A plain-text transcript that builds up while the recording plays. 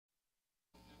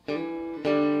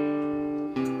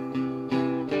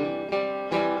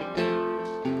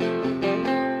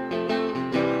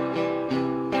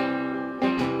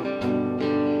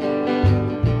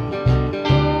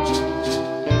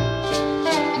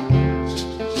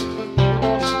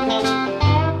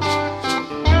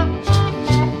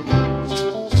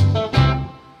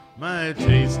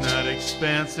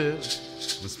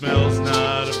expensive. The smell's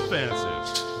not offensive.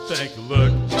 I think I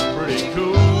look pretty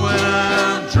cool when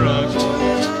I'm drunk.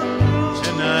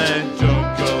 And I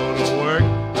don't go to work.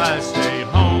 I stay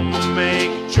home and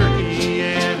make jerky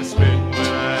and spit when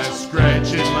I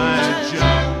scratch in my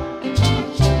junk.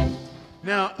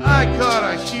 Now I caught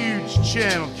a huge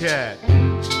channel cat.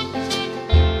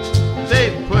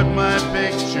 They put my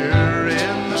picture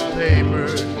in the paper.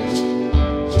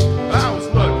 I was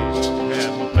lucky to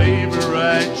have my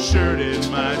favorite shirt in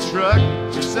my truck,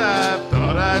 'cause I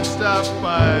thought I'd stop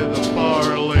by the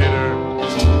bar later.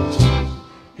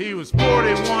 He was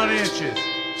 41 inches,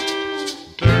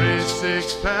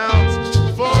 36 pounds,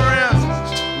 4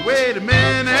 ounces. Wait a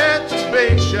minute, the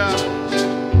bake shop.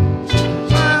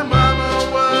 My mama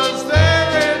was there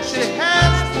and she had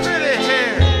some pretty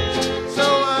hair, so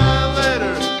I let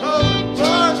her hold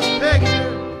for the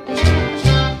picture.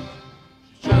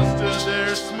 She just stood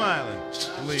there smiling,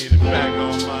 leaning back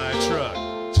on my truck.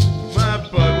 My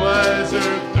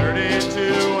Budweiser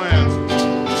 32 ounces.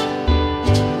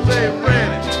 They ran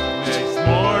it next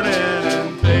morning and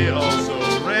they also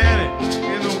ran it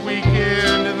in the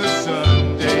weekend and the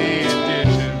Sunday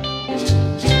edition.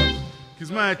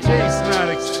 'Cause my taste's not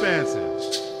expensive,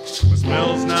 my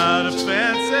smell's not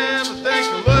offensive. I think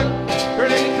I look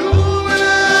pretty cool when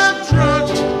I'm drunk.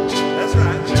 That's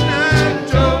right. And I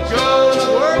don't go to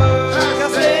work. I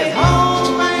stay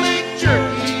home, I make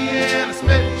jerky and I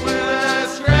spit when I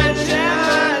scratch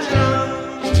my junk.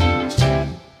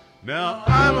 Now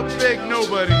I'm a big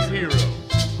nobody's hero.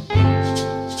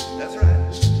 That's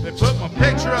right. They put my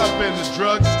picture up in the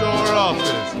drugstore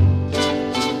office.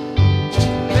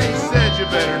 They said you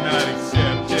better not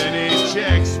accept any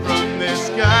checks from this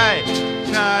guy,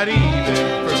 not even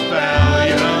for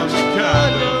Valium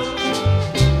condoms.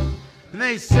 And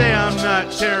they say I'm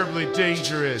not terribly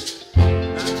dangerous.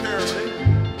 Not terribly.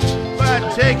 If I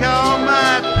take all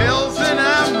my pills and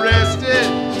I'm rested,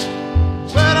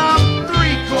 but I'm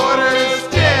 3/4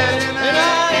 dead and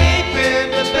I ain't been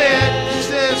to bed.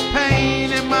 This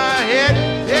pain in my head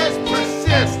is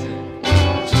persistent.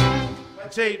 I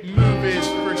tape movies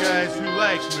for guys who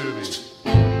like movies,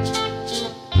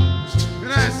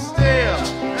 and I stay up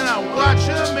and I watch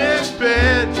them in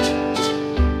bed.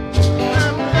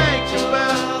 I'm thinking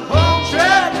about whole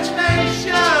trapped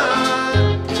nation.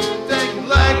 Think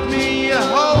like me, a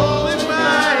hole in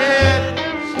my head.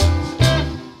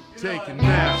 Take a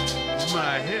nap,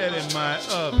 my head in my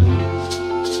oven.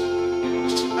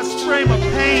 I spray my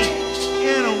paint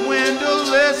in a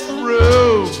windowless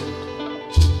room.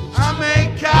 I make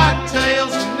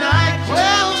cocktails and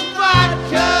NyQuil and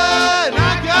vodka, and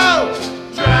I go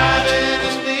driving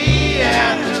in the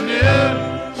afternoon.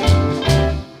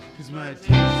 'Cause my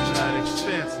taste's not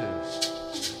expensive,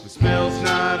 my smell's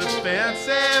not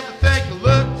offensive. I think I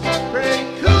look pretty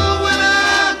cool when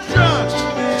I'm drunk.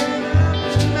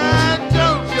 And I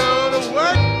don't go to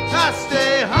work, I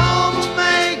stay home and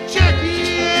make jerky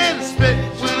and spit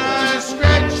when I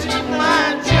scratch in my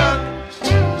junk.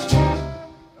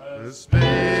 I spit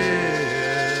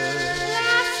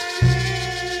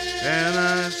and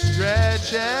I scratch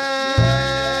it.